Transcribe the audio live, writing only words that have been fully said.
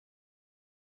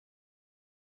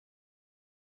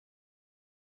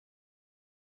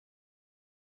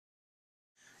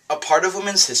A part of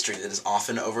women's history that is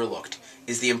often overlooked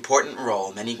is the important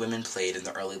role many women played in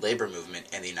the early labor movement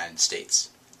in the United States.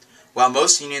 While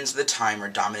most unions at the time were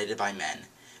dominated by men,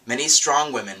 many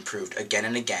strong women proved again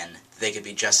and again that they could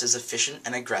be just as efficient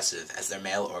and aggressive as their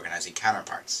male organizing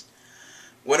counterparts.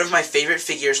 One of my favorite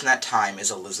figures from that time is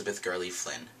Elizabeth Gurley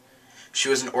Flynn. She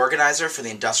was an organizer for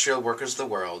the Industrial Workers of the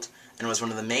World and was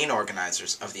one of the main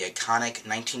organizers of the iconic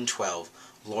 1912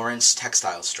 Lawrence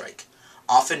textile strike,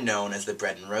 often known as the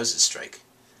Bread and Roses strike.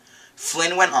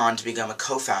 Flynn went on to become a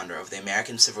co-founder of the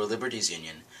American Civil Liberties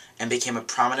Union and became a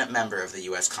prominent member of the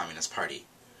U.S. Communist Party.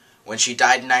 When she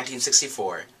died in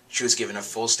 1964, she was given a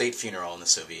full state funeral in the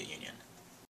Soviet Union.